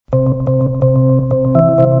Y'all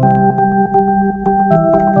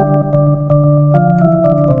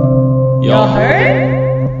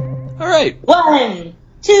heard? All right. 1,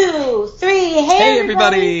 2, 3. Hey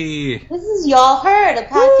everybody. This is Y'all Heard, a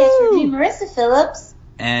podcast where me, Marissa Phillips,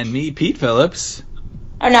 and me, Pete Phillips,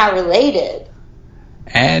 are not related.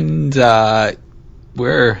 And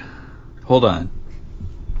we're... Hold on.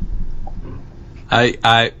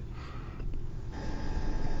 And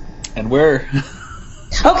we're...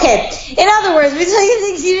 Okay, in other words, we tell you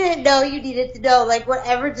things you didn't know you needed to know, like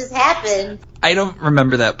whatever just happened. I don't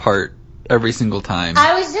remember that part every single time.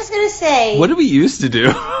 I was just going to say... What did we used to do?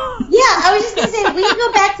 Yeah, I was just going to say, we can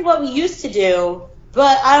go back to what we used to do,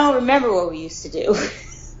 but I don't remember what we used to do.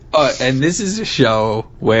 And this is a show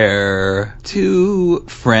where two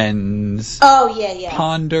friends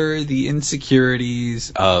ponder the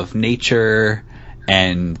insecurities of nature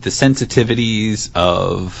and the sensitivities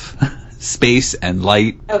of space and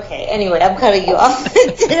light. Okay, anyway, I'm cutting you off.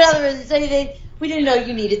 In other words, it's anything we didn't know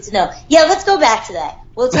you needed to know. Yeah, let's go back to that.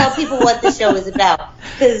 We'll tell people what the show is about.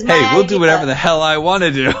 Hey, we'll do whatever the hell I want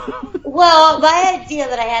to do. Well, my idea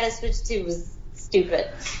that I had to switch to was stupid.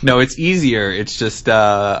 No, it's easier. It's just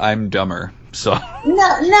I'm dumber. So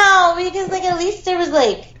No, because like at least there was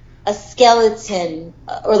like a skeleton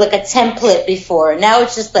or like a template before. Now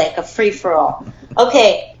it's just like a free for all.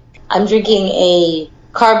 Okay, I'm drinking a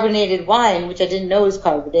carbonated wine, which I didn't know was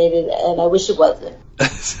carbonated, and I wish it wasn't.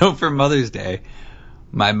 So for Mother's Day,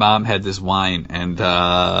 my mom had this wine, and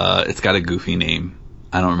it's got a goofy name.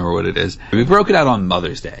 I don't remember what it is. We broke it out on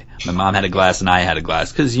Mother's Day. My mom had a glass, and I had a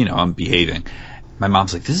glass, because, you know, I'm behaving. My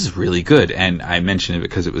mom's like, this is really good, and I mentioned it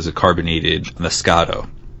because it was a carbonated Moscato.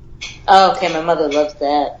 Oh, okay, my mother loves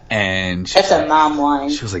that. And that's a mom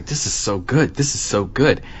wine. She was like, this is so good. This is so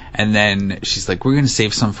good. And then she's like, we're going to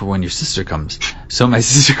save some for when your sister comes. So my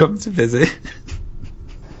sister comes to visit.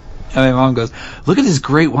 And my mom goes, look at this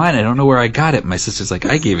great wine. I don't know where I got it. My sister's like,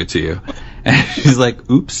 I gave it to you. And she's like,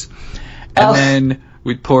 oops. And then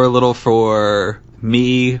we'd pour a little for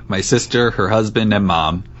me, my sister, her husband, and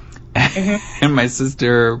mom. And my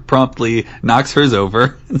sister promptly knocks hers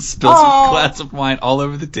over and spills a glass of wine all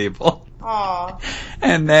over the table. Aww.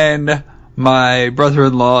 And then my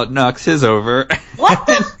brother-in-law knocks his over. What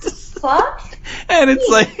the fuck? And it's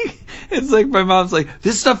like my mom's like,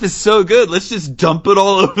 this stuff is so good, let's just dump it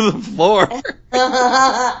all over the floor.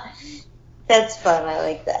 That's fun, I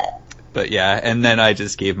like that. But yeah, and then I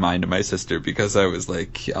just gave mine to my sister because I was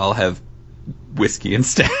like, I'll have whiskey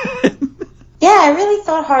instead. Yeah, I really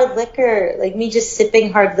thought hard liquor, like me just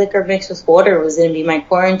sipping hard liquor mixed with water was going to be my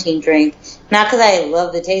quarantine drink. Not because I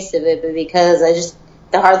love the taste of it, but because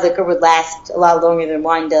the hard liquor would last a lot longer than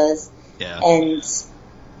wine does. Yeah.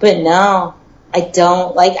 But no, I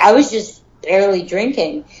don't. Like, I was just barely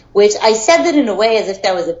drinking, which I said that in a way as if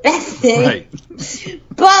that was a bad thing. Right.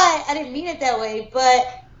 But I didn't mean it that way, but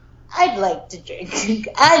I'd like to drink.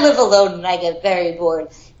 I live alone and I get very bored.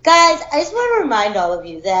 Guys, I just want to remind all of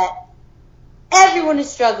you that everyone is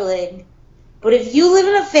struggling, but if you live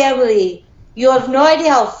in a family, you have no idea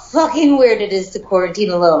how fucking weird it is to quarantine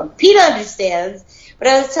alone. Pete understands, but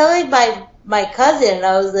I was telling my cousin, and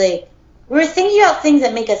I was like, we were thinking about things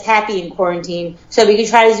that make us happy in quarantine, so we could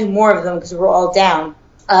try to do more of them because we're all down.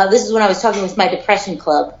 This is when I was talking with my depression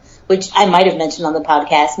club, which I might have mentioned on the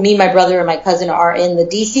podcast. Me, my brother, and my cousin are in the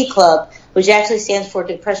DC club, which actually stands for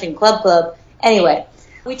Depression Club. Anyway,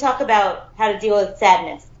 we talk about how to deal with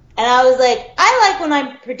sadness. And I was like, I like when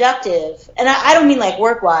I'm productive. And I don't mean like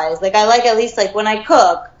work-wise. Like I like at least like when I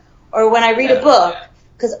cook or when I read a book.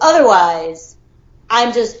 Because otherwise,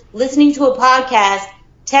 I'm just listening to a podcast,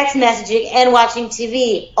 text messaging, and watching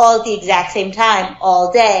TV all at the exact same time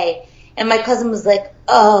all day. And my cousin was like,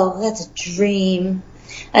 oh, that's a dream.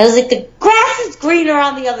 And I was like, the grass is greener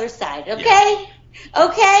on the other side, okay? Yeah.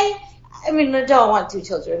 Okay? I mean, I don't want 2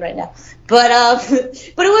 children right now. But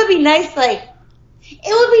it would be nice, like, it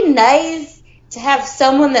would be nice to have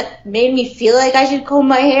someone that made me feel like I should comb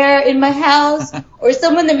my hair in my house, or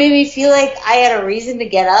someone that made me feel like I had a reason to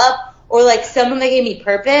get up, or like someone that gave me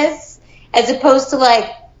purpose, as opposed to like,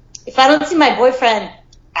 if I don't see my boyfriend,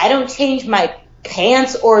 I don't change my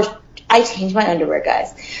pants, or I change my underwear,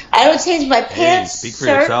 guys. I don't change my pants, speak for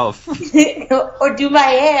yourself. or do my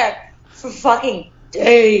hair for fucking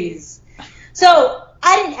days. So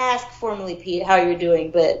I didn't ask formally, Pete, how you're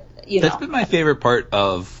doing, but you know. That's been my favorite part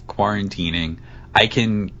of quarantining. I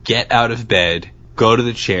can get out of bed, go to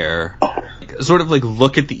the chair, sort of like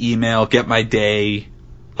look at the email, get my day,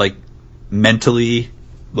 like mentally,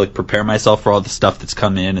 like prepare myself for all the stuff that's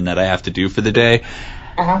come in and that I have to do for the day.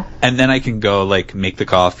 Uh-huh. And then I can go like make the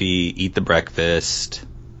coffee, eat the breakfast,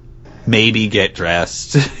 maybe get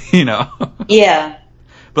dressed, you know. Yeah.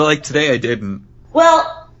 But like today I didn't.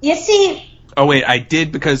 Well, you see. Oh wait, I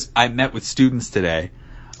did because I met with students today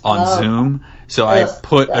on Zoom, so I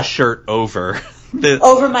put a shirt over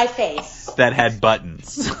over my face that had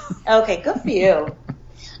buttons. Okay, good for you.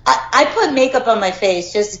 I put makeup on my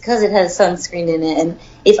face just because it has sunscreen in it, and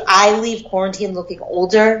if I leave quarantine looking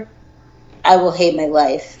older, I will hate my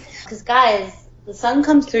life. Because guys, the sun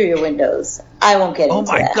comes through your windows. I won't get into that.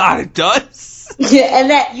 Oh my god, it does? Yeah, and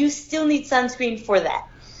that you still need sunscreen for that.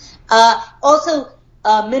 Also,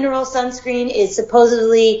 mineral sunscreen is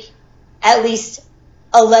supposedly at least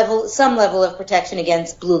some level of protection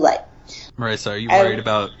against blue light. Marissa, are you worried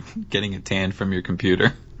about getting a tan from your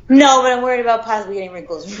computer? No, but I'm worried about possibly getting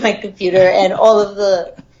wrinkles from my computer and all of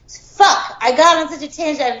the... Fuck! I got on such a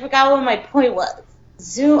tangent, I forgot what my point was.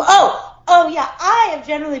 Zoom... Oh, yeah, I have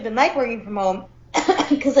generally been like working from home,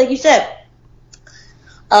 because like you said,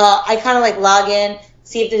 I kind of like log in,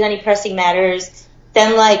 see if there's any pressing matters,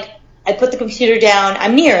 then like, I put the computer down,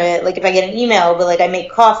 I'm near it, like if I get an email, but like I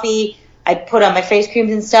make coffee, I put on my face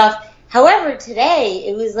creams and stuff. However, today,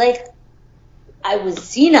 it was like, I was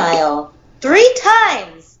senile 3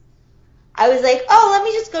 times. I was like, let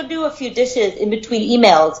me just go do a few dishes in between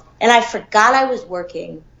emails, and I forgot I was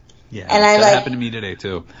working. Yeah, and that happened to me today,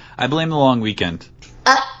 too. I blame the long weekend.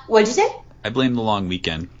 What'd you say? I blame the long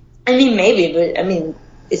weekend. I mean, maybe, but, I mean,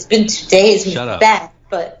 it's been 2 days. Shut up. Back,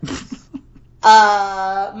 but...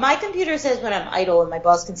 my computer says when I'm idle, and my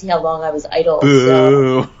boss can see how long I was idle. Boo.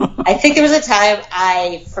 So I think there was a time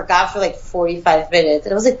I forgot for like 45 minutes,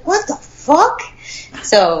 and I was like, what the fuck?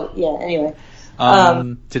 So, yeah, anyway.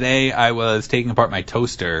 Today I was taking apart my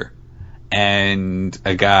toaster, and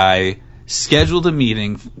a guy scheduled a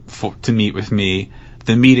meeting to meet with me.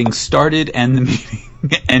 The meeting started and the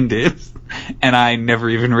meeting ended, and I never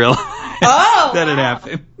even realized that it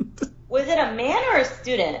happened. Was it a man or a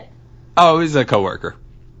student? Oh, it was a coworker.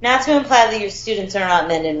 Not to imply that your students are not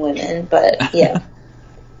men and women, but yeah.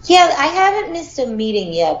 Yeah, I haven't missed a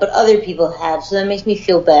meeting yet, but other people have, so that makes me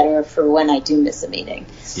feel better for when I do miss a meeting.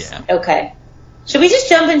 Yeah. Okay. Should we just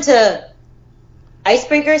jump into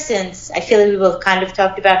Icebreaker, since I feel like we both kind of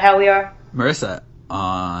talked about how we are? Marissa,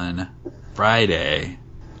 on Friday,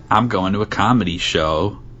 I'm going to a comedy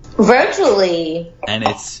show. Virtually. And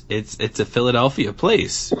it's a Philadelphia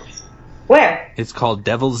place. Where? It's called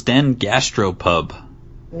Devil's Den Gastropub.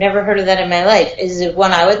 Never heard of that in my life. Is it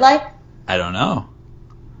one I would like? I don't know.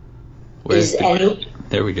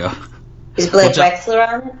 There we go. Is Blake Wexler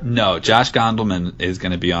on it? No, Josh Gondelman is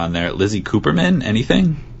going to be on there. Lizzie Cooperman,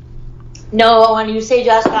 anything? No, when you say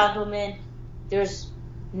Josh Gondelman, there's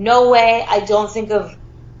no way I don't think of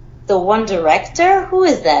the one director. Who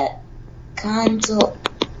is that?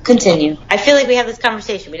 Continue. I feel like we have this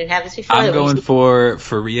conversation. We didn't have this before. I'm going for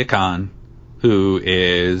Faria Khan, who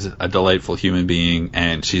is a delightful human being,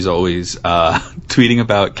 and she's always tweeting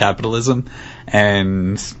about capitalism,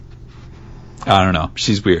 and I don't know.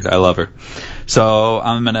 She's weird. I love her. So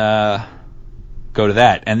I'm going to go to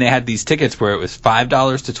that. And they had these tickets where it was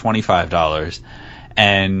 $5 to $25.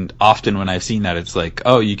 And often when I've seen that, it's like,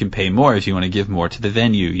 oh, you can pay more if you want to give more to the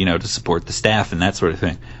venue, you know, to support the staff and that sort of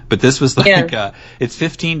thing. But this was like, it's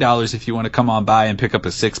 $15 if you want to come on by and pick up a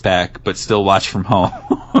 6-pack, but still watch from home.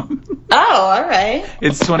 Oh, all right.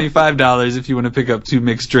 It's $25 if you want to pick up 2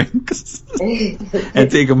 mixed drinks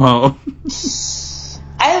and take them home.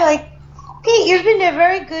 Okay, you've been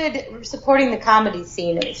very good supporting the comedy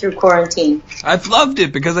scene through quarantine. I've loved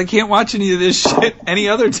it because I can't watch any of this shit any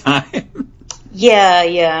other time.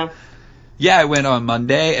 Yeah. Yeah, I went on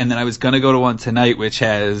Monday, and then I was going to go to one tonight, which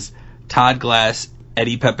has Todd Glass,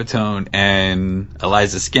 Eddie Pepitone, and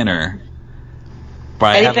Eliza Skinner.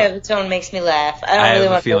 But Eddie Pepitone makes me laugh. I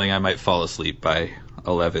have a feeling I might fall asleep by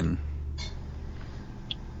 11.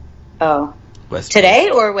 Oh. West Today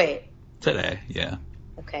or wait? Today, yeah.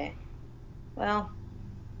 Okay. Well,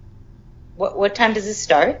 what time does this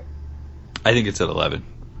start? I think it's at 11.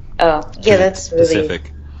 Oh, yeah, that's really...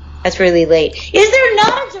 Pacific. That's really late. Is there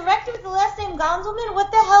not a director with the last name Gondelman?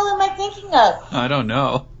 What the hell am I thinking of? I don't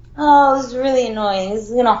know. Oh, this is really annoying. This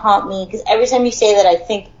is going to haunt me, because every time you say that, I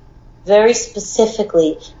think very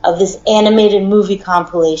specifically of this animated movie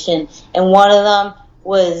compilation, and one of them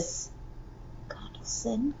was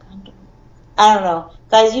Gondelson? I don't know.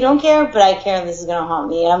 Guys, you don't care, but I care, and this is going to haunt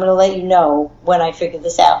me, and I'm going to let you know when I figure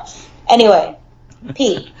this out. Anyway,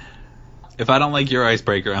 Pete. If I don't like your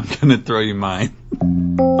icebreaker, I'm going to throw you mine.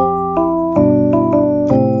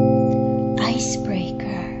 Icebreaker.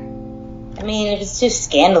 I mean, if it's too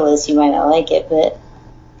scandalous, you might not like it, but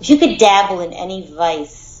if you could dabble in any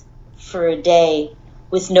vice for a day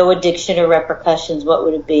with no addiction or repercussions, what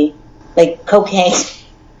would it be? Like cocaine.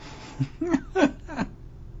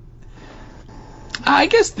 I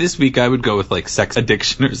guess this week I would go with like sex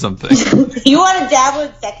addiction or something. You want to dabble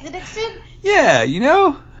in sex addiction? Yeah, you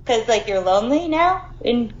know? Because like you're lonely now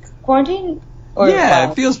in quarantine? Or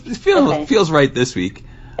yeah, well, it feels right this week.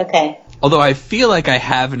 Okay. Although I feel like I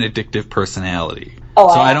have an addictive personality. Oh,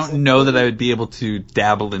 so I don't know that I would be able to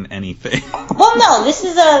dabble in anything. Well, no, this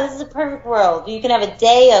is a perfect world. You can have a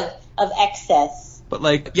day of excess. But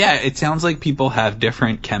like, yeah, it sounds like people have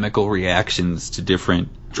different chemical reactions to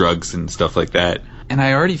different drugs and stuff like that. And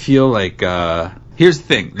I already feel like, here's the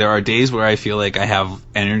thing. There are days where I feel like I have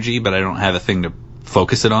energy, but I don't have a thing to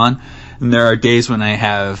focus it on. And there are days when I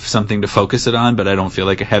have something to focus it on, but I don't feel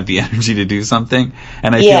like I have the energy to do something.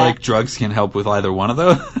 And I feel like drugs can help with either one of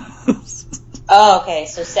those. Oh, okay.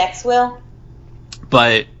 So sex will?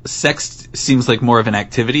 But sex seems like more of an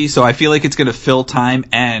activity, so I feel like it's going to fill time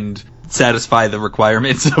and satisfy the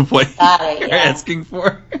requirements of what you're asking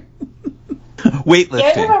for.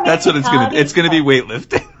 Weightlifting. That's what it's going to be. It's going to be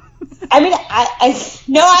weightlifting. I mean,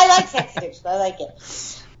 I like sex addiction. I like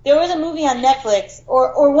it. There was a movie on Netflix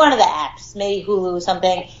or one of the apps, maybe Hulu or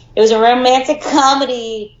something. It was a romantic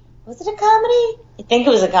comedy. Was it a comedy? I think it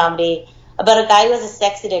was a comedy about a guy who has a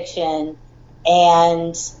sex addiction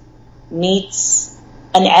and meets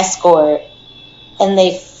an escort, and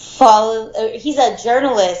they follow. He's a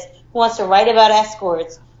journalist who wants to write about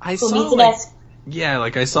escorts. I saw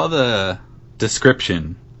the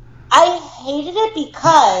description. I hated it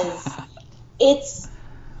because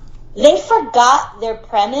they forgot their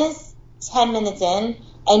premise 10 minutes in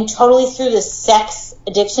and totally threw the sex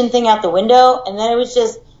addiction thing out the window, and then it was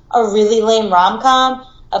just a really lame rom-com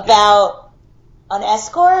about an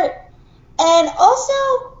escort. And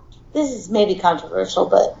also, this is maybe controversial,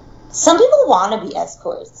 but some people want to be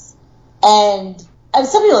escorts. And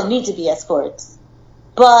some people need to be escorts.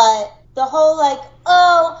 But the whole like,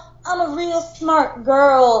 oh, I'm a real smart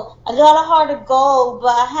girl. I got a heart of gold, but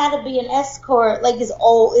I had to be an escort. Like, it's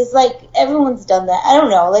like everyone's done that. I don't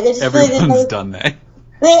know. Like, I just everyone's feel like done that.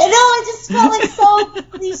 No, it just felt like so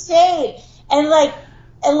cliched. And like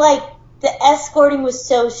the escorting was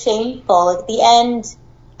so shameful. Like, at the end,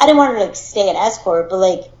 I didn't want her to like stay an escort, but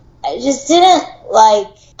like, I just didn't like,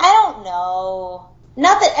 I don't know.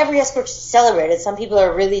 Not that every escort should celebrate it. Some people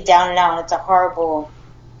are really down and out, and it's a horrible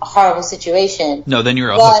situation. No, then you're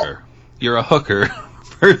a hooker. You're a hooker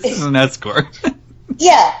versus an escort.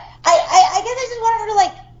 Yeah. I guess I just wanted her to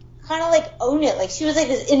like, kind of like own it. Like, she was like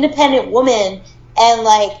this independent woman, and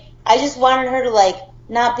like, I just wanted her to like,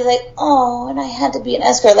 not be like, oh, and I had to be an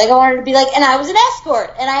escort. Like, I wanted her to be like, and I was an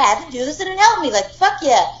escort, and I had to do this, and it helped me. Like, fuck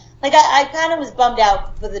yeah. Like, I kind of was bummed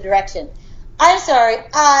out for the direction. I'm sorry,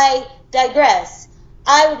 I digress.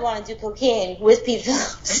 I would want to do cocaine with Pete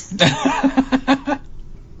Phillips.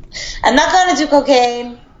 I'm not going to do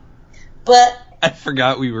cocaine, but... I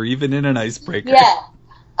forgot we were even in an icebreaker. Yeah.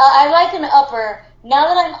 I like an upper. Now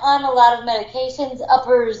that I'm on a lot of medications,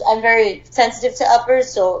 uppers, I'm very sensitive to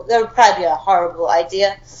uppers, so that would probably be a horrible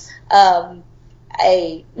idea. Not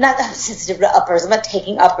that I'm sensitive to uppers. I'm not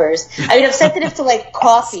taking uppers. I mean, I'm sensitive to, like,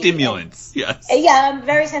 coffee. Stimulants, yes. Yeah, I'm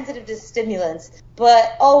very sensitive to stimulants.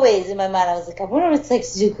 But always in my mind, I was like, I wonder what it's like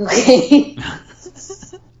to do cocaine.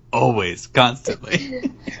 Always,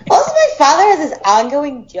 constantly. Also, my father has this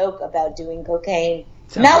ongoing joke about doing cocaine.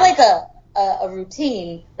 Not like a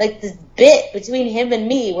routine, like this bit between him and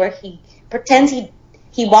me where he pretends he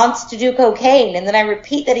wants to do cocaine, and then I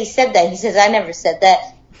repeat that he said that. He says, I never said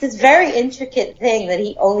that. It's this very intricate thing that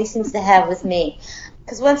he only seems to have with me.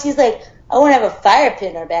 Because once he's like, I want to have a fire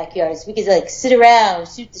pit in our backyard so we could like sit around,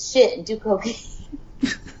 shoot the shit, and do cocaine.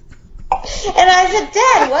 And I said,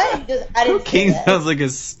 Dad, what? He goes, I didn't cocaine say that. sounds like a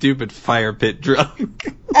stupid fire pit drug.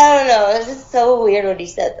 I don't know. It was just so weird when he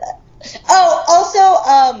said that. Oh,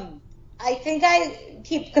 also, I think I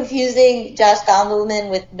keep confusing Josh Gondelman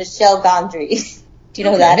with Michel Gondry. Do you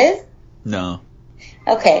know who that is? No.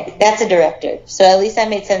 Okay, that's a director. So at least I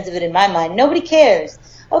made sense of it in my mind. Nobody cares.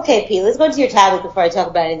 Okay, Pete, let's go to your topic before I talk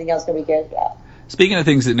about anything else nobody cares about. Speaking of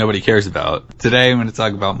things that nobody cares about, today I'm going to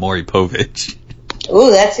talk about Maury Povich.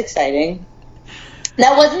 Ooh, that's exciting.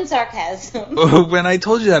 That wasn't sarcasm. When I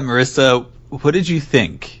told you that, Marissa, what did you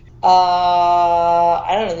think?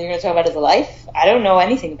 I don't know. You're going to talk about his life? I don't know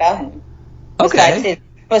anything about him. Okay.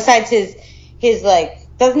 Besides his like,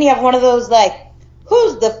 doesn't he have one of those, like,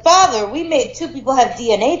 who's the father? We made two people have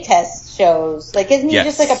DNA test shows. Like, isn't he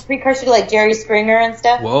just like a precursor to like Jerry Springer and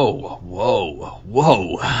stuff? Whoa.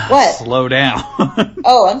 What? Slow down.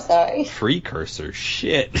 Oh, I'm sorry. Precursor,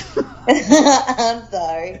 shit. I'm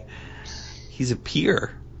sorry. He's a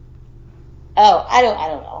peer. Oh, I don't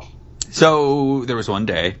know. So there was one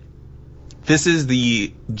day this is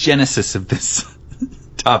the genesis of this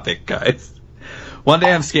topic, guys. One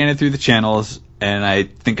day I'm scanning through the channels, and I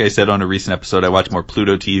think I said on a recent episode I watch more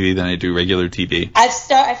Pluto TV than I do regular TV.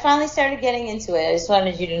 I finally started getting into it. I just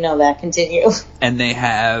wanted you to know that. Continue. And they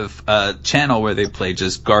have a channel where they play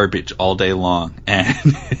just garbage all day long, and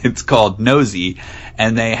it's called Nosy,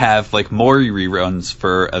 and they have like Maury reruns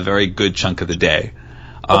for a very good chunk of the day.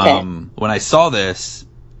 Okay. When I saw this,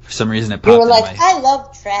 for some reason it popped You were in like, my... I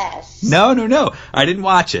love trash. No. I didn't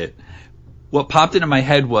watch it. What popped into my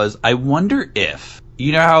head was, I wonder if...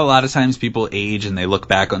 You know how a lot of times people age and they look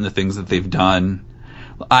back on the things that they've done?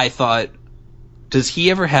 I thought, does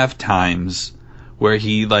he ever have times where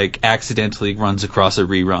he, like, accidentally runs across a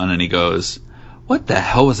rerun and he goes, what the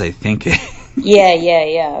hell was I thinking?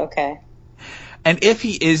 Yeah, okay. And if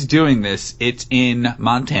he is doing this, it's in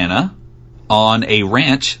Montana on a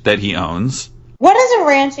ranch that he owns. What is a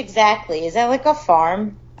ranch exactly? Is that like a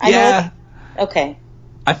farm? Yeah. Okay.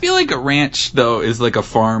 I feel like a ranch, though, is like a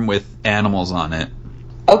farm with animals on it.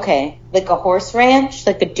 Okay. Like a horse ranch?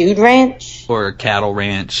 Like a dude ranch? Or a cattle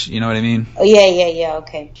ranch, you know what I mean? Oh, yeah,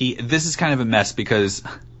 okay. This is kind of a mess because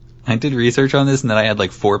I did research on this and then I had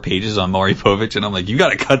like 4 pages on Maury Povich and I'm like, you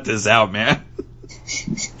gotta cut this out, man.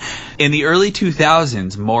 In the early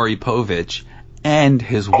 2000s, Maury Povich and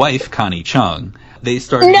his wife, Connie Chung, they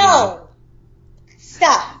started... No!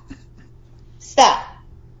 Stop.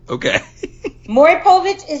 Okay. Maury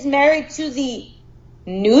Povich is married to the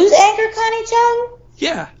news anchor Connie Chung?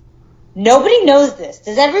 Yeah. Nobody knows this.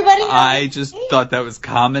 Does everybody know I this? just thought that was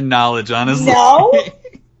common knowledge, honestly. No?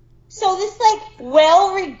 So this, like,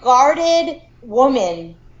 well-regarded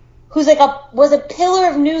woman who's, like, was a pillar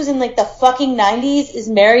of news in, like, the fucking 90s is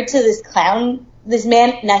married to this clown, this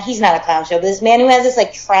man, no, he's not a clown show, but this man who has this,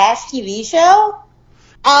 like, trash TV show?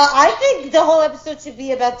 I think the whole episode should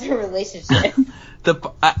be about their relationship.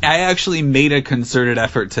 I actually made a concerted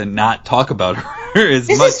effort to not talk about her as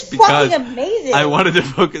this much is fucking because amazing. I wanted to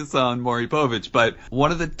focus on Maury Povich. But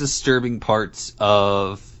one of the disturbing parts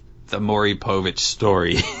of the Maury Povich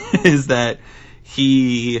story is that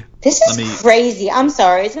This is crazy. I'm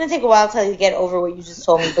sorry. It's going to take a while till you get over what you just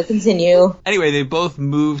told me, but continue. Anyway, they both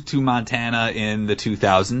moved to Montana in the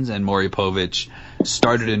 2000s, and Maury Povich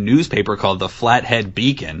started a newspaper called the Flathead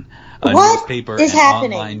Beacon, a newspaper and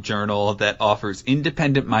online journal that offers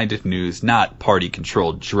independent-minded news, not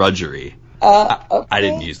party-controlled drudgery. Okay. I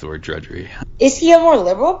didn't use the word drudgery. Is he a more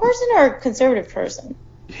liberal person or a conservative person?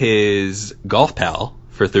 His golf pal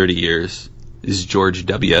for 30 years is George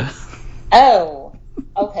W. Oh,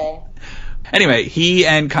 okay. Anyway, he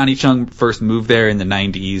and Connie Chung first moved there in the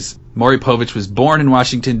 90s. Maury Povich was born in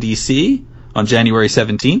Washington, D.C. on January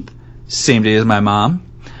 17th, same day as my mom.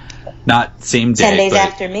 Not same day. 10 days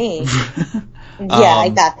after me. Yeah, I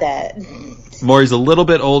got that. Maury's a little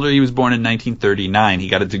bit older. He was born in 1939. He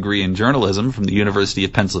got a degree in journalism from the University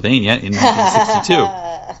of Pennsylvania in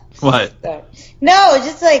 1962. What? No,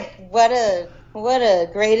 just like, what a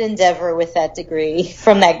great endeavor with that degree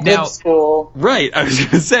from that good school. Right. I was going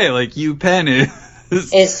to say, like, UPenn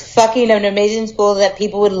is fucking an amazing school that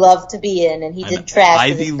people would love to be in, and he did trash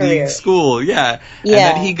in his career. Ivy League school, yeah. And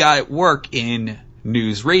then he got work in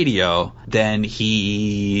news radio. Then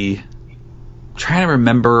he... trying to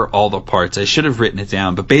remember all the parts. I should have written it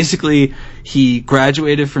down. But basically, he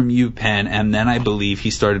graduated from UPenn, and then I believe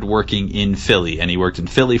he started working in Philly. And he worked in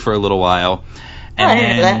Philly for a little while. And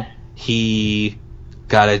then he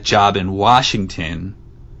got a job in Washington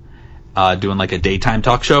doing like a daytime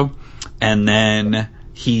talk show. And then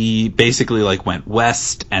he basically like went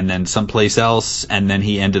west and then someplace else. And then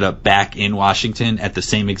he ended up back in Washington at the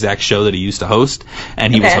same exact show that he used to host.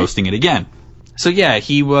 And he was hosting it again. So yeah,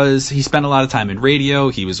 he spent a lot of time in radio,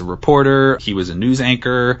 he was a reporter, he was a news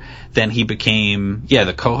anchor, then he became,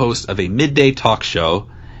 the co-host of a midday talk show,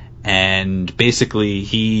 and basically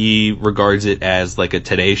he regards it as like a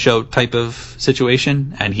Today Show type of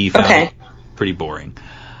situation, and he found it pretty boring.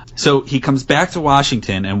 So he comes back to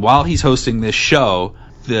Washington, and while he's hosting this show,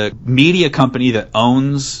 the media company that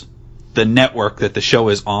owns the network that the show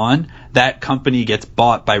is on, that company gets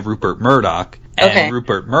bought by Rupert Murdoch, and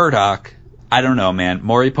Rupert Murdoch... I don't know, man.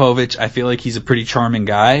 Maury Povich, I feel like he's a pretty charming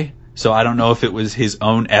guy, so I don't know if it was his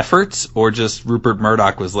own efforts or just Rupert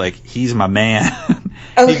Murdoch was like, he's my man.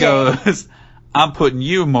 He goes, I'm putting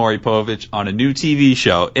you, Maury Povich, on a new TV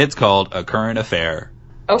show. It's called A Current Affair.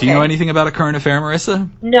 Do you know anything about A Current Affair, Marissa?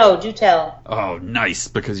 No, do tell. Oh, nice,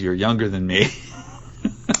 because you're younger than me.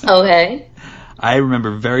 Okay. I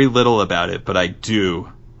remember very little about it, but I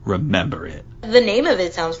do remember it. The name of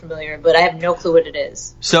it sounds familiar, but I have no clue what it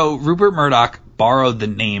is. So Rupert Murdoch borrowed the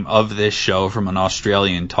name of this show from an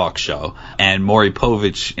Australian talk show. And Maury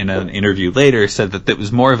Povich, in an interview later, said that it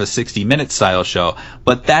was more of a 60-minute style show,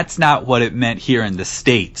 but that's not what it meant here in the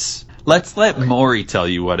States. Let's let Maury tell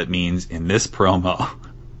you what it means in this promo.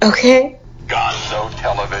 Okay. Gonzo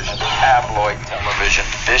television, tabloid television.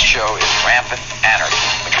 This show is rampant anarchy.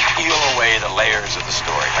 When you peel away the layers of the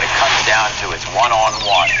story, when it comes down to its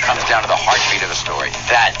one-on-one, comes down to the heartbeat of the story,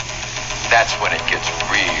 that's when it gets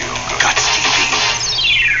real good. Guts TV.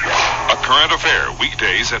 A Current Affair,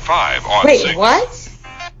 weekdays at 5 on Wait, 6. what?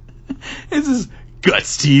 This is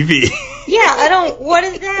Guts TV. Yeah, what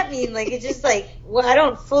does that mean? Like, it's just like, well, I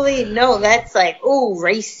don't fully know. That's like, ooh,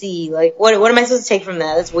 racy. Like, what am I supposed to take from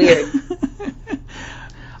that? That's weird.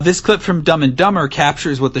 This clip from Dumb and Dumber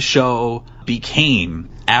captures what the show became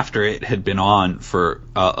after it had been on for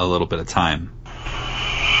a little bit of time.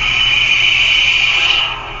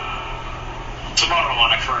 Tomorrow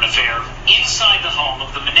on A Current Affair, inside the home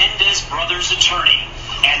of the Menendez brothers' attorney.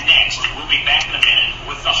 And next, we'll be back in a minute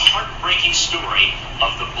with the heartbreaking story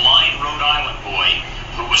of the blind Rhode Island boy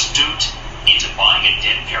who was duped into buying a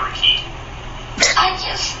dead parakeet. I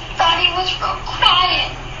just thought he was real quiet.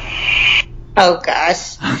 Oh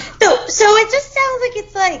gosh. So it just sounds like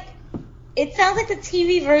it sounds like the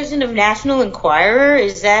TV version of National Enquirer.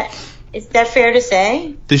 Is that fair to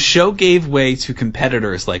say? The show gave way to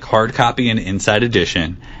competitors like Hard Copy and Inside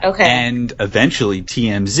Edition. Okay. And eventually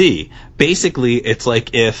TMZ. Basically, it's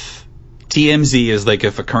like if TMZ is like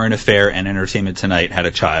if A Current Affair and Entertainment Tonight had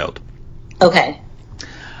a child. Okay.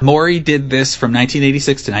 Maury did this from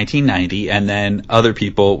 1986 to 1990, and then other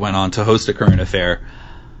people went on to host A Current Affair.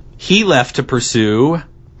 He left to pursue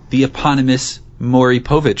the eponymous Maury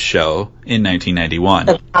Povich show in 1991.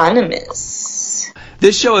 Eponymous.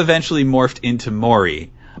 This show eventually morphed into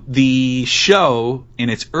Maury. The show, in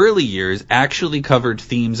its early years, actually covered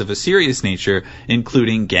themes of a serious nature,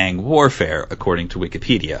 including gang warfare, according to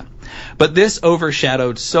Wikipedia. But this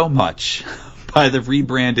overshadowed so much by the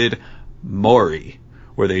rebranded Maury,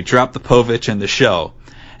 where they dropped the Povich and the show.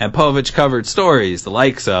 And Povich covered stories the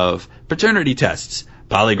likes of paternity tests,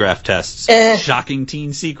 polygraph tests, shocking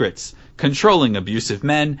teen secrets, controlling abusive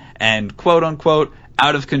men, and quote-unquote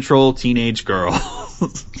out-of-control teenage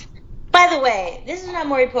girls. By the way, this is not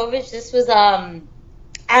Maury Povich. This was, I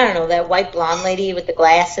don't know, that white blonde lady with the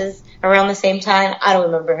glasses around the same time. I don't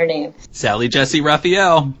remember her name. Sally Jesse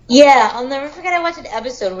Raphael. Yeah, I'll never forget I watched an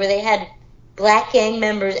episode where they had black gang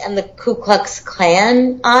members and the Ku Klux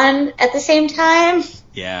Klan on at the same time.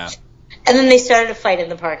 Yeah. And then they started a fight in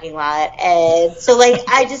the parking lot. And so, like,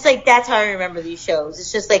 that's how I remember these shows.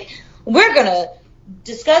 It's just like, we're going to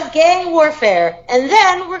discuss gang warfare, and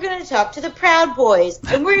then we're going to talk to the Proud Boys,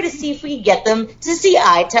 and we're going to see if we can get them to see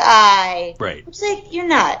eye to eye. Right. It's like, you're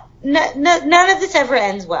not. None of this ever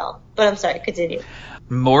ends well. But I'm sorry, continue.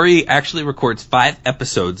 Maury actually records 5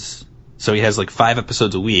 episodes, so he has like 5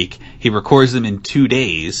 episodes a week. He records them in 2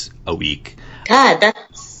 days a week. God, that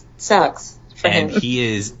sucks for him. And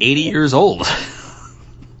he is 80 years old.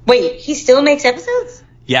 Wait, he still makes episodes?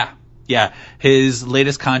 Yeah. His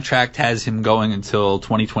latest contract has him going until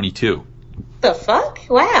 2022. The fuck?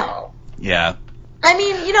 Wow. Yeah. I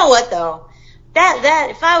mean, you know what though? That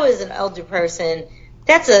if I was an older person,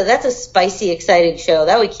 that's a spicy, exciting show.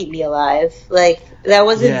 That would keep me alive. Like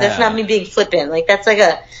that's not me being flippant. Like that's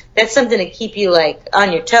something to keep you like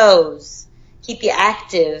on your toes, keep you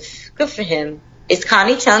active. Good for him. Is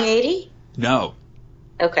Connie Chung 80? No.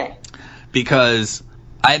 Okay. Because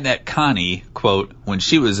I met Connie, quote, when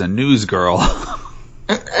she was a news girl.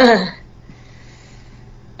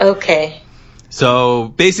 Okay. So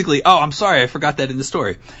basically, I'm sorry, I forgot that in the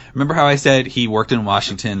story. Remember how I said he worked in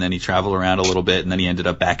Washington, then he traveled around a little bit, and then he ended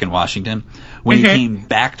up back in Washington? When he came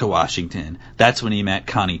back to Washington, that's when he met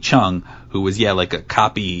Connie Chung, who was, like a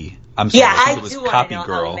copy, I think it was copy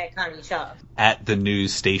girl met Connie Chung at the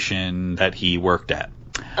news station that he worked at.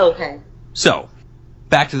 Okay. So,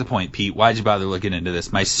 back to the point, Pete. Why'd you bother looking into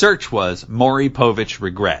this? My search was Maury Povich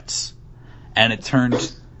regrets. And it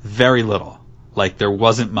turned very little. Like, there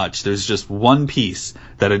wasn't much. There's just one piece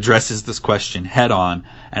that addresses this question head on,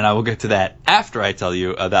 and I will get to that after I tell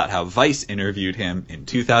you about how Vice interviewed him in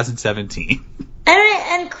 2017.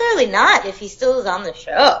 And clearly not, if he still is on the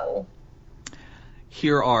show.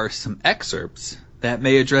 Here are some excerpts that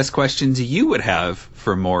may address questions you would have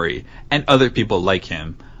for Maury and other people like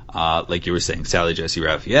him. Like you were saying, Sally Jesse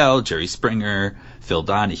Raphael, Jerry Springer, Phil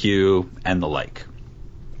Donahue, and the like.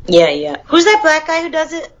 Yeah. Who's that black guy who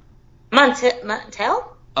does it? Montel?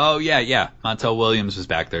 Oh, yeah. Montel Williams was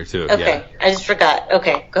back there, too. Okay, yeah. I just forgot.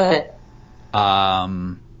 Okay, go ahead.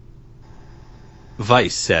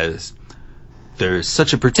 Vice says, there's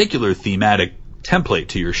such a particular thematic template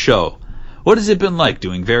to your show. What has it been like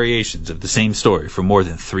doing variations of the same story for more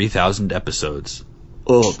than 3,000 episodes?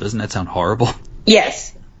 Oh, doesn't that sound horrible?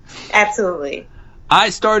 Yes, absolutely. I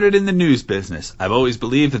started in the news business. I've always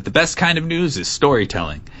believed that the best kind of news is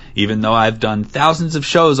storytelling. Even though I've done thousands of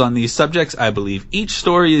shows on these subjects, I believe each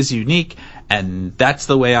story is unique, and that's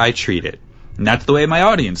the way I treat it. And that's the way my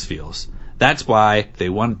audience feels. That's why they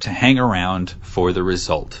want to hang around for the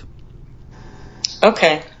result.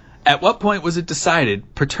 Okay. At what point was it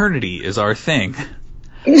decided paternity is our thing?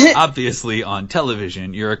 Obviously, on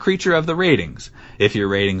television, you're a creature of the ratings. If your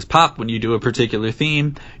ratings pop when you do a particular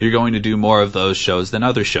theme, you're going to do more of those shows than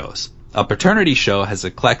other shows. A paternity show has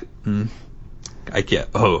a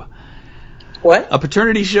What? A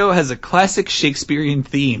paternity show has a classic Shakespearean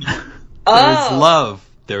theme. Oh. There is love,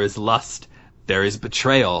 there is lust, there is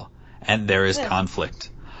betrayal, and there is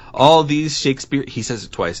conflict. All these he says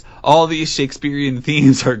it twice, all these Shakespearean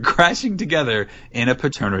themes are crashing together in a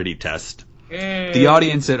paternity test. The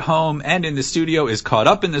audience at home and in the studio is caught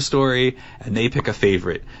up in the story, and they pick a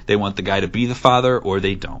favorite. They want the guy to be the father, or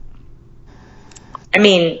they don't. I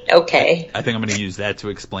mean, okay. I think I'm going to use that to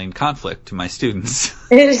explain conflict to my students.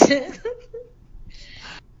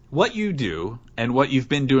 What you do, and what you've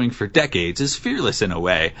been doing for decades, is fearless in a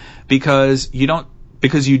way, because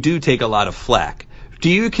you do take a lot of flack. Do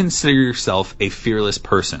you consider yourself a fearless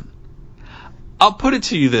person? I'll put it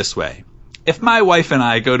to you this way. If my wife and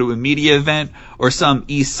I go to a media event or some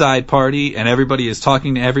East Side party and everybody is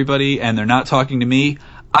talking to everybody and they're not talking to me,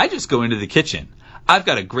 I just go into the kitchen. I've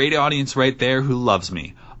got a great audience right there who loves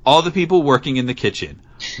me. All the people working in the kitchen.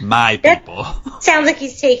 My people. Sounds like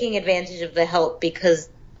he's taking advantage of the help because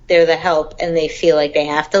they're the help and they feel like they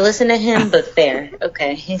have to listen to him, but fair.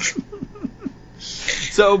 Okay.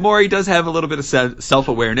 So Maury does have a little bit of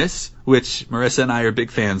self-awareness, which Marissa and I are big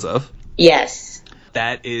fans of. Yes.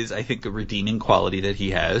 That is, I think, a redeeming quality that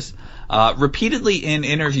he has. Repeatedly in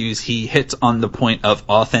interviews, he hits on the point of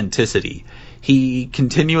authenticity. He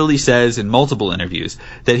continually says in multiple interviews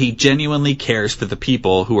that he genuinely cares for the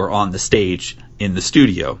people who are on the stage in the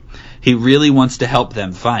studio. He really wants to help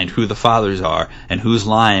them find who the fathers are and who's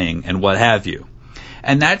lying and what have you.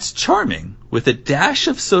 And that's charming, with a dash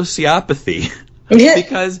of sociopathy,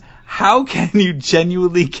 because how can you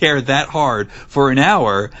genuinely care that hard for an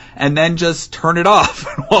hour and then just turn it off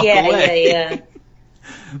and walk away? Yeah.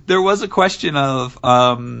 There was a question of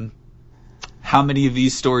how many of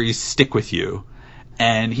these stories stick with you.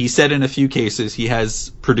 And he said in a few cases he has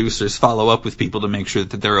producers follow up with people to make sure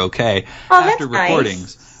that they're okay after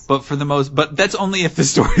recordings. Nice. But that's only if the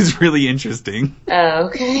story is really interesting. Oh,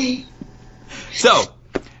 okay. So,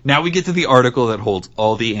 now we get to the article that holds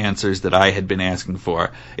all the answers that I had been asking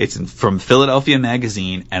for. It's from Philadelphia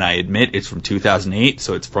Magazine, and I admit it's from 2008,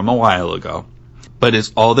 so it's from a while ago. But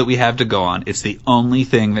it's all that we have to go on. It's the only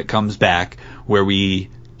thing that comes back where we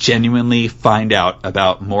genuinely find out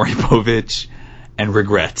about Maury Povich and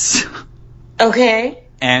regrets. Okay.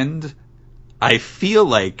 And I feel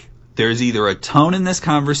like there's either a tone in this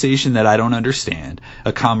conversation that I don't understand,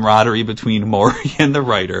 a camaraderie between Maury and the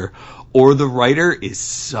writer, or the writer is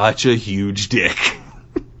such a huge dick.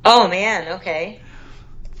 Oh, man, okay.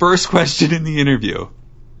 First question in the interview.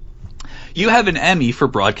 You have an Emmy for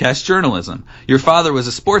broadcast journalism. Your father was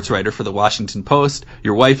a sports writer for the Washington Post.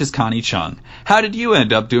 Your wife is Connie Chung. How did you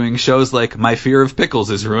end up doing shows like My Fear of Pickles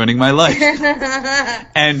is Ruining My Life?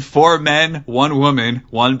 And 4 Men, 1 Woman,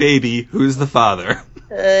 1 Baby, Who's the Father?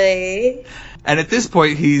 And at this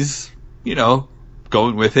point, he's,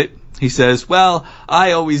 going with it. He says, well,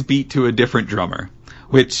 I always beat to a different drummer.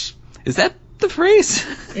 Which, is that the phrase?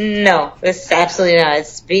 No, it's absolutely not.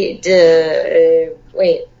 It's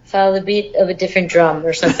follow the beat of a different drum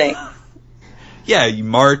or something. Yeah, you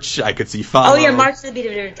march, I could see follow. Oh, yeah, march to the beat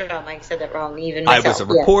of a different drum. I said that wrong, even myself. I was a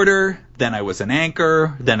reporter, then I was an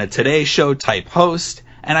anchor, then a Today Show type host,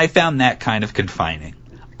 and I found that kind of confining.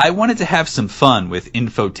 I wanted to have some fun with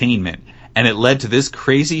infotainment, and it led to this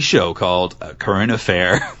crazy show called Current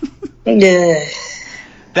Affair.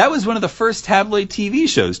 That was one of the first tabloid TV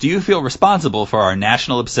shows. Do you feel responsible for our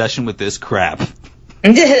national obsession with this crap?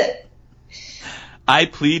 I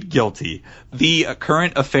plead guilty. The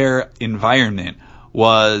Current Affair environment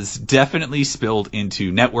was definitely spilled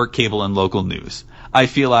into network, cable, and local news. I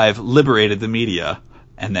feel I've liberated the media.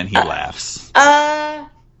 And then he laughs.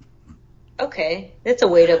 Okay. That's a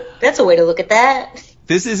way to look at that.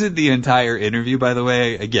 This isn't the entire interview, by the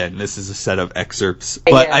way. Again, this is a set of excerpts.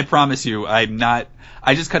 But yeah. I promise you, I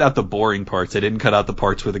just cut out the boring parts. I didn't cut out the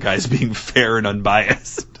parts where the guy's being fair and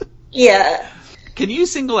unbiased. Yeah. Can you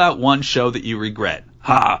single out one show that you regret?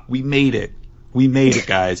 Ha! We made it. We made it,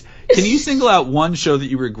 guys. Can you single out one show that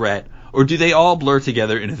you regret, or do they all blur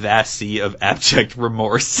together in a vast sea of abject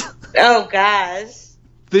remorse? Oh, gosh.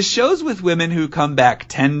 The show's with women who come back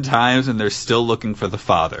 10 times and they're still looking for the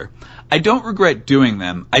father. I don't regret doing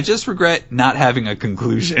them. I just regret not having a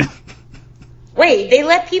conclusion. Wait, they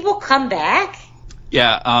let people come back?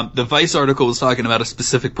 Yeah, the Vice article was talking about a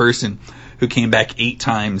specific person who came back 8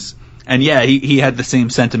 times. And yeah, he had the same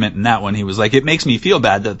sentiment in that one. He was like, it makes me feel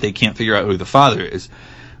bad that they can't figure out who the father is.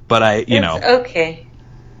 But Okay.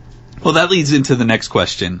 Well, that leads into the next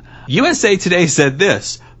question. USA Today said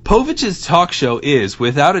this. Povich's talk show is,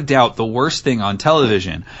 without a doubt, the worst thing on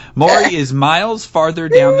television. Maury is miles farther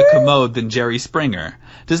down the commode than Jerry Springer.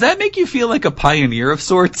 Does that make you feel like a pioneer of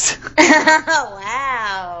sorts?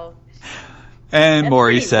 Wow. And That's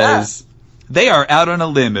Maury pretty says, they are out on a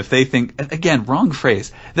limb if they think, again, wrong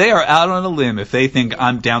phrase. They are out on a limb if they think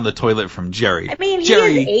I'm down the toilet from Jerry. I mean,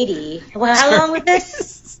 Jerry, he is 80. Well, how long was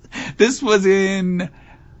this? This was he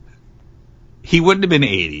wouldn't have been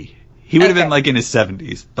 80. He would have been like in his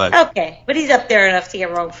 70s, but okay, but he's up there enough to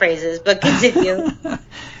get wrong phrases. But continue.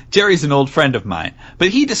 Jerry's an old friend of mine, but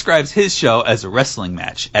he describes his show as a wrestling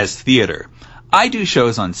match, as theater. I do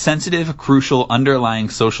shows on sensitive, crucial, underlying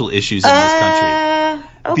social issues in this country.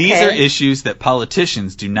 Okay. These are issues that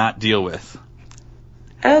politicians do not deal with.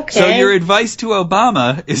 Okay. So your advice to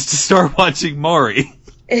Obama is to start watching Maury.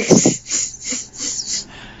 And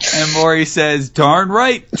Maury says, darn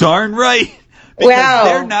right. Because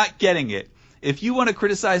they're not getting it. If you want to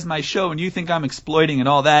criticize my show and you think I'm exploiting and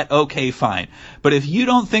all that, okay, fine. But if you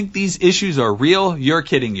don't think these issues are real, you're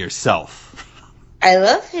kidding yourself. I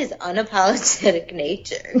love his unapologetic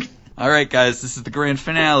nature. All right, guys, this is the grand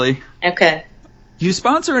finale. Okay. You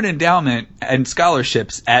sponsor an endowment and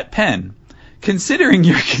scholarships at Penn. Considering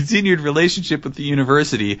your continued relationship with the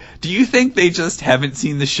university, do you think they just haven't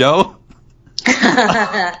seen the show?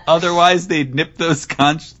 Otherwise, they'd nip those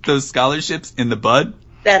scholarships in the bud.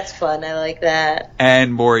 That's fun. I like that.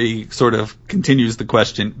 And Maury sort of continues the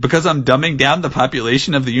question. Because I'm dumbing down the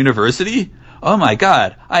population of the university? Oh my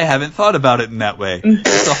God, I haven't thought about it in that way.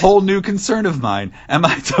 It's a whole new concern of mine. Am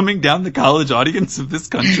I dumbing down the college audience of this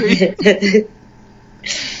country?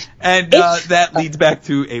 And that leads back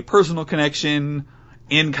to a personal connection.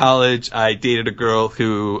 In college, I dated a girl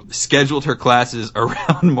who scheduled her classes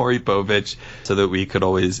around Maury Povich so that we could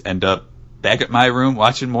always end up back at my room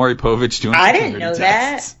watching Maury Povich doing I didn't know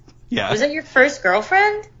tests. that. Yeah. Was that your first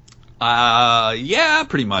girlfriend? Yeah,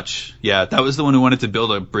 pretty much. Yeah, that was the one who wanted to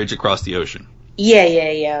build a bridge across the ocean.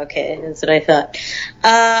 Yeah. Okay, that's what I thought.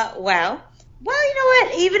 Wow. Well, you know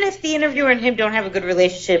what? Even if the interviewer and him don't have a good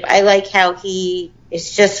relationship, I like how he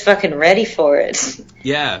is just fucking ready for it.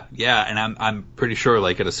 Yeah, and I'm pretty sure,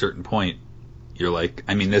 like, at a certain point, you're like,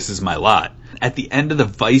 I mean, this is my lot. At the end of the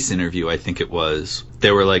Vice interview, I think it was,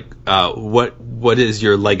 they were like, what is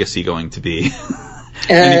your legacy going to be?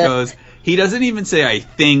 And he goes, he doesn't even say I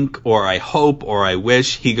think or I hope or I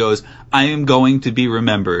wish. He goes, I am going to be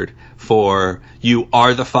remembered for you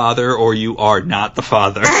are the father or you are not the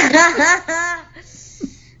father.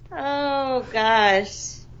 Oh,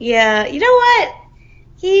 gosh. Yeah, you know what?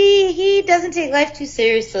 He doesn't take life too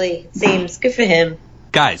seriously, it seems. Good for him.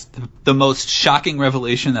 Guys, the most shocking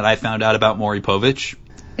revelation that I found out about Maury Povich,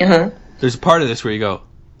 there's a part of this where you go,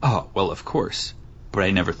 oh, well, of course, but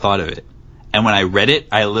I never thought of it. And when I read it,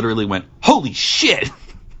 I literally went, holy shit!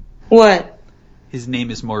 What? His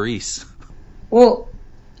name is Maurice. Well,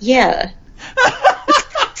 yeah.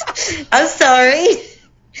 I'm sorry.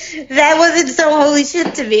 That wasn't so holy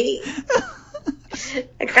shit to me.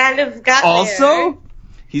 I kind of got Also, there.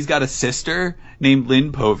 He's got a sister named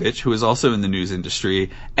Lynn Povich, who is also in the news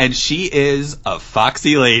industry, and she is a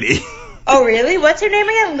foxy lady. Oh, really? What's her name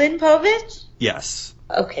again? Lynn Povich? Yes.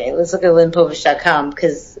 Okay, let's look at lynnpovich.com,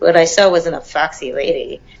 because what I saw wasn't a foxy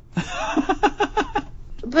lady.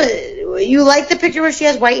 But you like the picture where she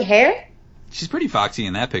has white hair? She's pretty foxy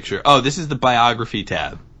in that picture. Oh, this is the biography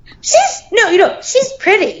tab. She's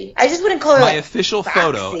pretty. I just wouldn't call her My like official foxy.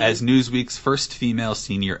 photo as Newsweek's first female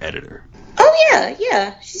senior editor. Oh,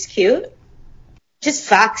 yeah, she's cute. Just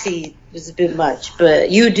foxy was a bit much,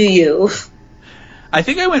 but you do you. I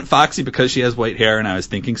think I went foxy because she has white hair and I was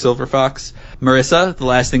thinking silver fox. Marissa, the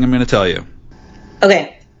last thing I'm going to tell you.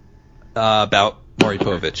 Okay. About Maury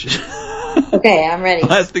Povich. Okay, I'm ready.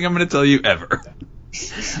 Last thing I'm going to tell you ever.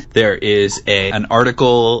 There is an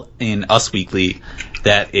article in Us Weekly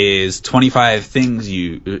that is 25 things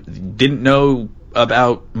you didn't know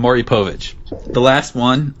about Maury Povich. The last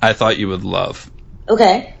one I thought you would love.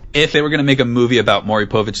 Okay. If they were going to make a movie about Maury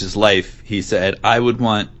Povich's life, he said, I would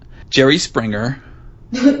want Jerry Springer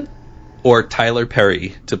or Tyler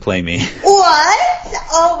Perry to play me. What?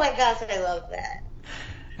 Oh my gosh, I love that.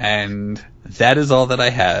 And that is all that I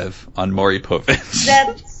have on Maury Povich.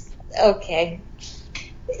 That's okay.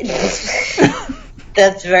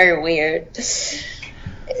 That's very weird.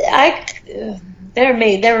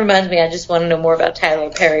 That reminds me, I just want to know more about Tyler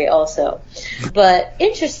Perry also. But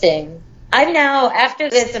interesting. After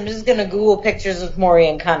this, I'm just going to Google pictures of Maury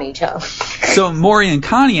and Connie Chung. So Maury and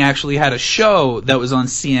Connie actually had a show that was on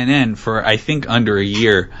CNN for, I think, under a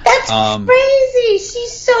year. That's crazy.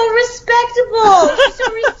 She's so respectable. She's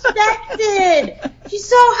so respected. She's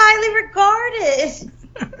so highly regarded.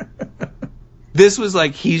 This was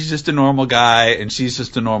like, he's just a normal guy and she's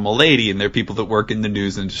just a normal lady, and they're people that work in the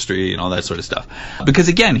news industry and all that sort of stuff. Because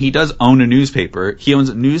again, he does own a newspaper. He owns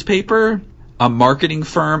a newspaper, a marketing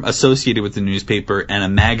firm associated with the newspaper, and a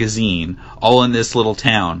magazine, all in this little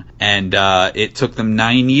town. And it took them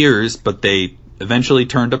 9 years, but they eventually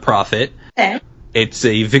turned a profit. Okay. It's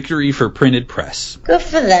a victory for printed press. Good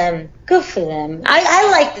for them. Good for them.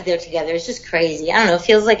 I like that they're together. It's just crazy. I don't know. It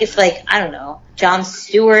feels like it's like, I don't know, Jon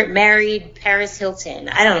Stewart married Paris Hilton.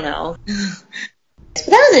 I don't know. But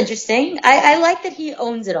that was interesting. I like that he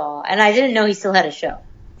owns it all. And I didn't know he still had a show.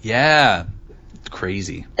 Yeah. It's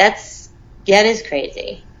crazy. That is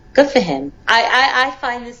crazy. Good for him. I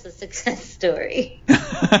find this a success story.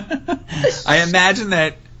 I imagine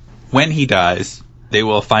that when he dies, they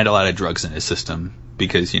will find a lot of drugs in his system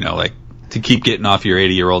because, like, to keep getting off your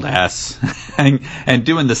 80-year-old ass and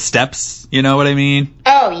doing the steps, you know what I mean?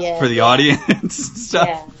 Oh, yeah. For the audience and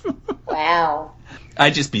stuff. Yeah. Wow.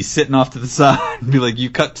 I'd just be sitting off to the side and be like, you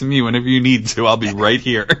cut to me whenever you need to. I'll be right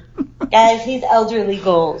here. Guys, he's elderly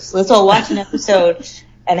goals. Let's all watch an episode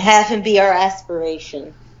and have him be our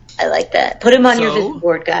aspiration. I like that. Put him on your vision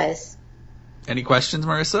board, guys. Any questions,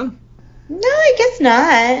 Marissa? No, I guess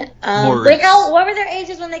not. Maurice. What were their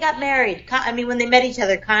ages when they got married? When they met each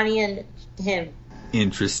other, Connie and him.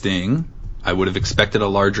 Interesting. I would have expected a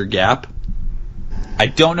larger gap. I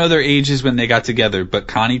don't know their ages when they got together, but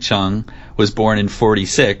Connie Chung was born in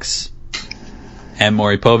 46, and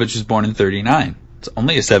Maury Povich was born in 39. It's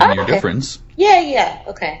only a 7-year difference. Yeah.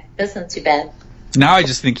 Okay. That's not too bad. Now I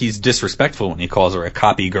just think he's disrespectful when he calls her a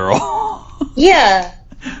copy girl. Yeah.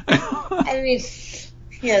 I mean...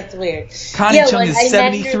 Yeah, it's weird. Connie Chung is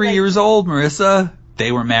 73 years old, Marissa.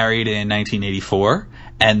 They were married in 1984,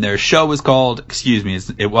 and their show was called,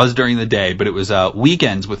 it was during the day, but it was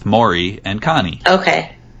Weekends with Maury and Connie.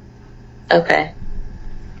 Okay.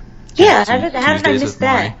 Yeah, how did I miss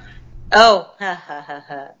that? Oh,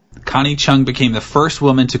 Connie Chung became the first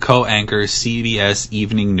woman to co-anchor CBS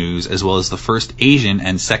Evening News, as well as the first Asian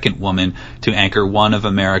and second woman to anchor one of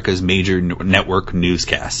America's major network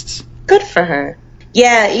newscasts. Good for her.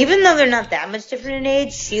 Yeah, even though they're not that much different in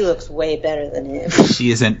age, she looks way better than him. She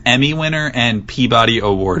is an Emmy winner and Peabody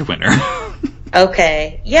Award winner.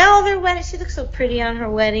 Okay. Yeah, their wedding. She looks so pretty on her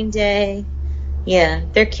wedding day. Yeah,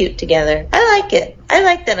 they're cute together. I like it. I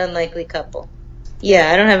like that unlikely couple. Yeah,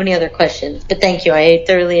 I don't have any other questions, but thank you. I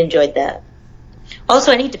thoroughly enjoyed that.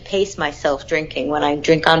 Also, I need to pace myself drinking when I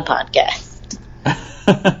drink on podcasts.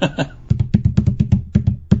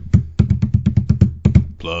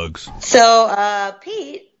 Plugs. So,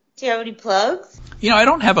 Pete, do you have any plugs? I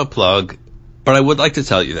don't have a plug, but I would like to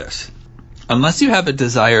tell you this. Unless you have a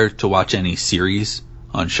desire to watch any series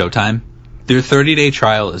on Showtime, their 30-day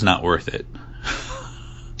trial is not worth it.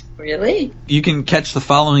 Really? You can catch the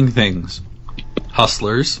following things.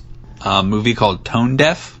 Hustlers, a movie called Tone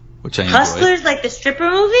Deaf, which I enjoyed. Hustlers, like the stripper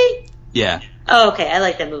movie? Yeah. Oh, okay. I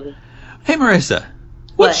like that movie. Hey, Marissa,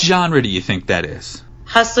 what genre do you think that is?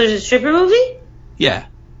 Hustlers, a stripper movie? Yeah.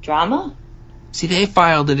 Drama? See, they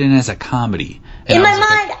filed it in as a comedy. In my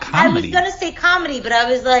mind, I was going to say comedy, but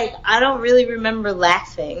I was like, I don't really remember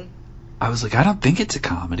laughing. I was like, I don't think it's a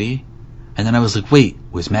comedy. And then I was like, wait,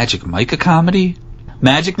 was Magic Mike a comedy?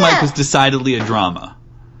 Magic Mike was decidedly a drama.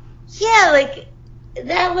 Yeah, like,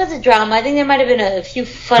 that was a drama. I think there might have been a few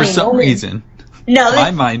funny moments. For some reason. No,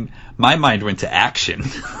 my mind went to action.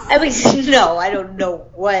 I mean, no, I don't know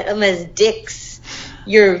what, unless Dick's,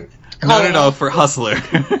 you're calling No, for Hustler.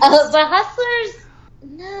 But Hustlers,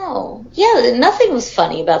 no. Yeah, nothing was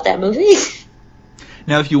funny about that movie.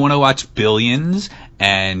 Now, if you want to watch Billions,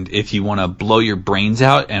 and if you want to blow your brains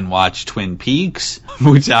out and watch Twin Peaks,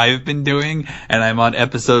 which I've been doing, and I'm on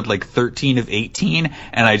episode like 13 of 18,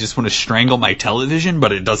 and I just want to strangle my television,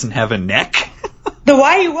 but it doesn't have a neck. Then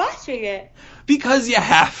why are you watching it? Because you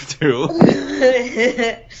have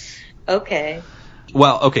to. Okay.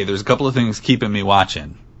 Well, okay, there's a couple of things keeping me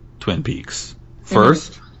watching Twin Peaks.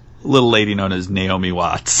 First, little lady known as Naomi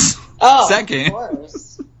Watts. Oh, Second, of course.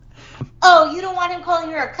 Oh, you don't want him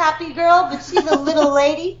calling her a copy girl, but she's a little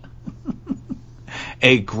lady?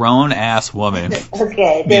 a grown-ass woman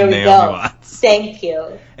Okay, there named we Naomi go. Watts. Thank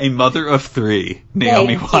you. A mother of 3,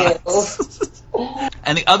 Naomi Thank Watts.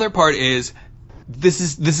 And the other part is, this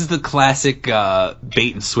is the classic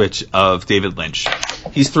bait and switch of David Lynch.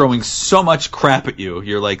 He's throwing so much crap at you.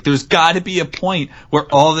 You're like, there's got to be a point where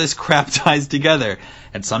all this crap ties together.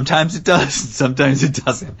 And sometimes it does, and sometimes it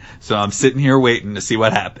doesn't. So I'm sitting here waiting to see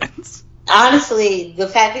what happens. Honestly, the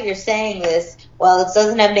fact that you're saying this, well, it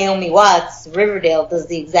doesn't have Naomi Watts. Riverdale does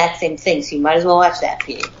the exact same thing, so you might as well watch that,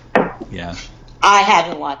 Pete. Yeah. I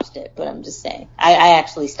haven't watched it, but I'm just saying. I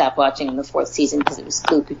actually stopped watching in the 4th season because it was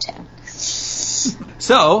Cuckoo Town.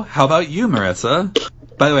 So, how about you, Marissa?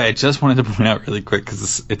 By the way, I just wanted to point out really quick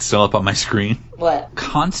because it's still up on my screen. What?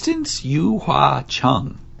 Constance Yu-Hua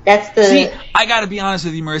Chung. That's the... See, I gotta be honest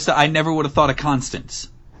with you, Marissa, I never would have thought of Constance.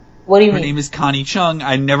 What do you Her mean? name is Connie Chung.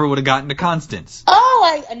 I never would have gotten to Constance. Oh,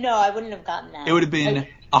 I wouldn't have gotten that. It would have been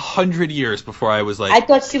 100 years before I was like, I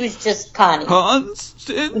thought she was just Connie.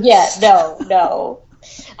 Constance? Yeah, no.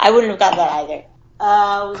 I wouldn't have gotten that either.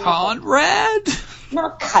 Conrad?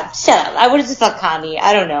 No, God, shut up. I would have just thought Connie.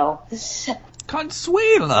 I don't know.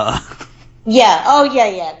 Consuela. Yeah, oh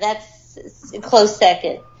yeah, that's a close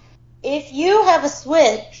second. If you have a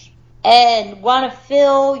Switch and want to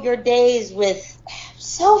fill your days with... I'm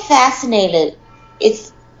so fascinated.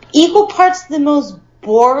 It's equal parts the most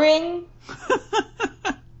boring,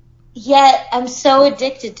 yet I'm so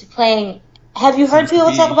addicted to playing... Have you heard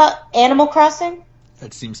people talk about Animal Crossing?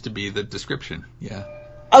 That seems to be the description, yeah.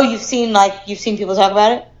 Oh, you've seen people talk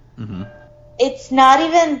about it? Mm-hmm. It's not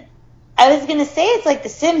even... I was going to say it's like The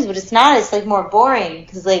Sims, but it's not. It's, like, more boring.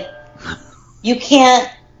 Because, like, you can't,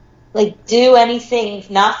 like, do anything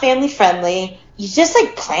not family-friendly. You just,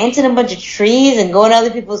 like, planting a bunch of trees and going to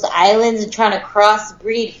other people's islands and trying to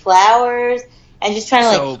crossbreed flowers and just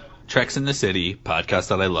trying to, like... Treks in the City, podcast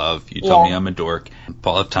that I love. You told me I'm a dork.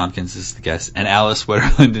 Paul F. Tompkins is the guest. And Alice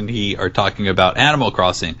Wetterland and he are talking about Animal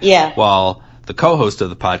Crossing. Yeah. While the co-host of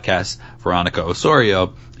the podcast, Veronica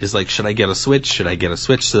Osorio, is like, should I get a Switch? Should I get a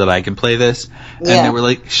Switch so that I can play this? And they were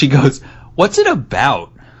like, she goes, what's it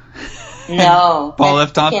about? No. Paul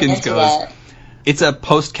F. Tompkins goes, it's a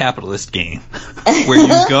post-capitalist game where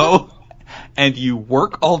you go and you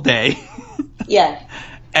work all day. Yeah.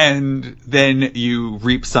 And then you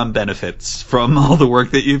reap some benefits from all the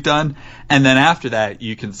work that you've done. And then after that,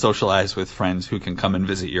 you can socialize with friends who can come and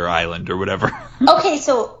visit your island or whatever. Okay,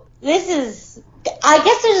 so this is... I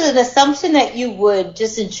guess there's an assumption that you would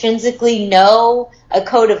just intrinsically know a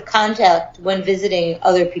code of conduct when visiting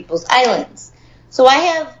other people's islands. So I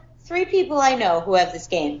have 3 people I know who have this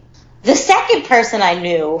game. The second person I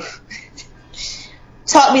knew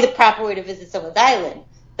taught me the proper way to visit someone's island.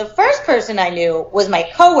 The first person I knew was my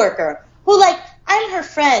coworker, who, like, I'm her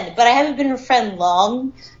friend, but I haven't been her friend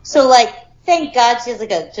long. So, like, thank God she has,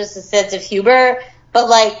 like, just a sense of humor. But,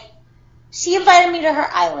 like, she invited me to her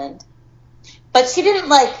island. But she didn't,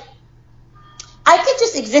 like... I could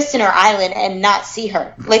just exist in her island and not see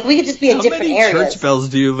her. Like, we could just be in different areas. How many church bells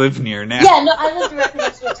do you live near now? Yeah, no, I live directly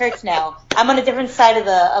next to a church now. I'm on a different side of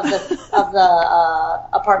the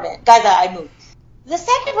apartment. Guys, I moved. The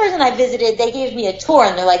second person I visited, they gave me a tour,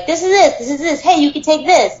 and they're like, this is this, hey, you can take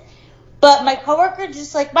this. But my coworker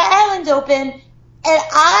just like, my island's open, and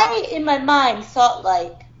I, in my mind, thought,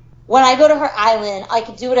 like, when I go to her island, I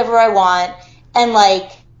could do whatever I want, and,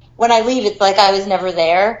 like, when I leave, it's like I was never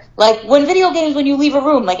there. Like, when video games, when you leave a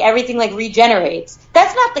room, like, everything, like, regenerates.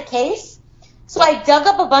 That's not the case. So I dug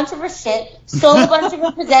up a bunch of her shit, stole a bunch of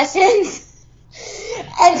her possessions,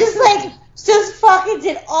 and just fucking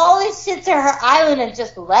did all this shit to her island and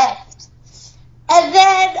just left. And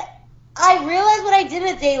then I realized what I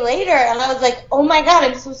did a day later, and I was like, oh my God,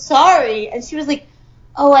 I'm so sorry. And she was like,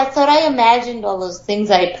 oh, I thought I imagined all those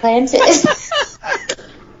things I had planted.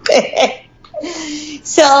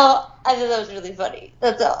 So I thought that was really funny.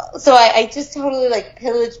 That's all. So I just totally, like,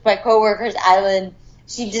 pillaged my coworker's island.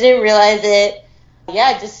 She didn't realize it. Yeah,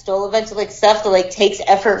 I just stole a bunch of, like, stuff that, like, takes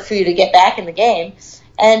effort for you to get back in the game.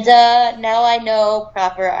 And now I know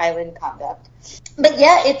proper island conduct. But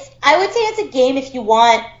yeah, I would say it's a game if you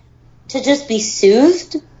want to just be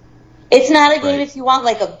soothed. It's not a game if you want,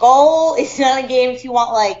 like, a goal. It's not a game if you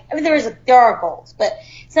want, like, I mean, there are goals, but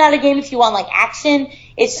it's not a game if you want, like, action.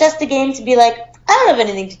 It's just a game to be like, I don't have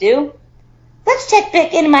anything to do. Let's check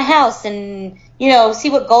back into my house and, you know, see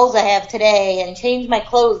what goals I have today and change my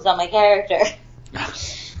clothes on my character.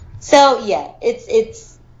 So yeah,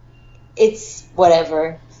 it's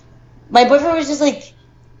whatever. My boyfriend was just like,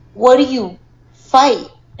 what do you fight?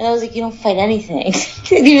 And I was like, you don't fight anything.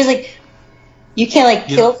 And he was like, you can't, like,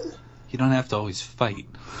 kill... You don't have to always fight.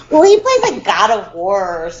 Well, he plays, like, God of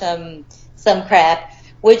War or some some crap.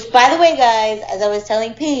 Which, by the way, guys, as I was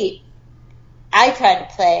telling Pete, I tried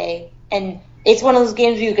to play, and it's one of those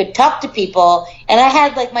games where you could talk to people, and I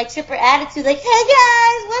had, like, my chipper attitude, like, hey,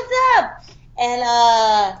 guys, what's up? And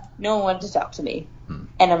no one wanted to talk to me,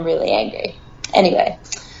 and I'm really angry. Anyway.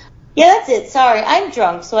 Yeah, that's it. Sorry, I'm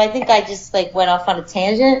drunk, so I think I just, like, went off on a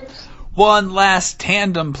tangent. One last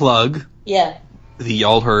tandem plug. Yeah. The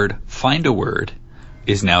Y'all Heard Find a Word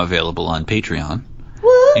is now available on Patreon.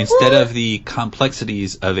 Woo, Instead woo. of the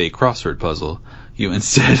complexities of a crossword puzzle, you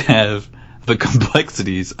instead have the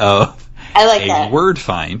complexities of I like a that. word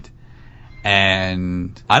find.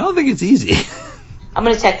 And I don't think it's easy. I'm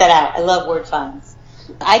going to check that out. I love word finds.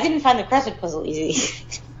 I didn't find the crossword puzzle easy.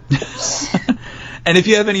 And if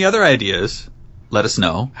you have any other ideas, let us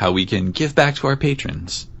know how we can give back to our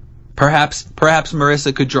patrons. Perhaps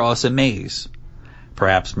Marissa could draw us a maze.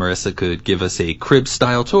 Perhaps Marissa could give us a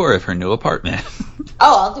crib-style tour of her new apartment.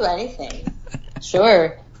 Oh, I'll do anything.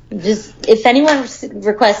 Sure. Just, if anyone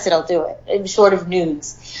requests it, I'll do it. Short of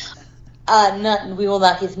nudes. We will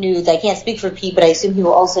not give nudes. I can't speak for Pete, but I assume he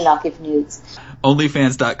will also not give nudes.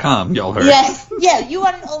 Onlyfans.com, y'all heard. Yes. Yeah, you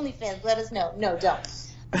want an OnlyFans, let us know. No, don't.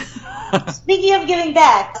 Speaking of giving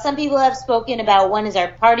back, some people have spoken about when is our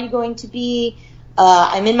party going to be.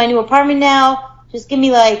 I'm in my new apartment now. Just give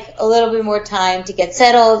me like a little bit more time to get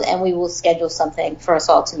settled, and we will schedule something for us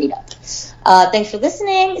all to meet up. Thanks for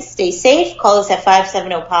listening. Stay safe. Call us at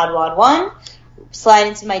 570-POD-WAD1. Slide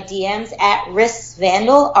into my DMs at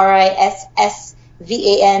RissVandal,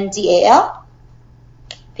 RISSVANDAL.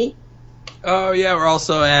 Pete? Oh, yeah, we're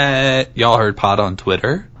also at Y'all Heard Pod on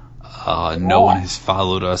Twitter. No one has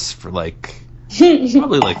followed us for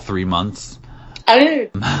probably 3 months. I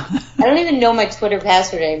don't even know my Twitter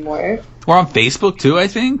password anymore. We're on Facebook too, I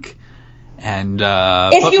think. And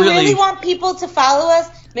if you really want people to follow us,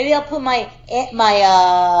 maybe I'll put my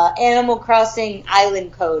Animal Crossing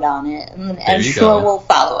island code on it, and I'm sure will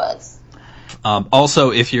follow us.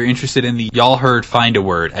 Also, if you're interested in the Y'all Heard Find a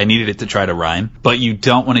Word, I needed it to try to rhyme, but you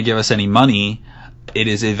don't want to give us any money, it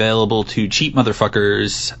is available to cheap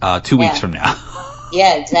motherfuckers 2 weeks from now.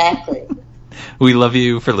 Yeah, exactly. We love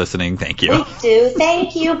you for listening. Thank you. We do.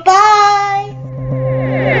 Thank you. Bye.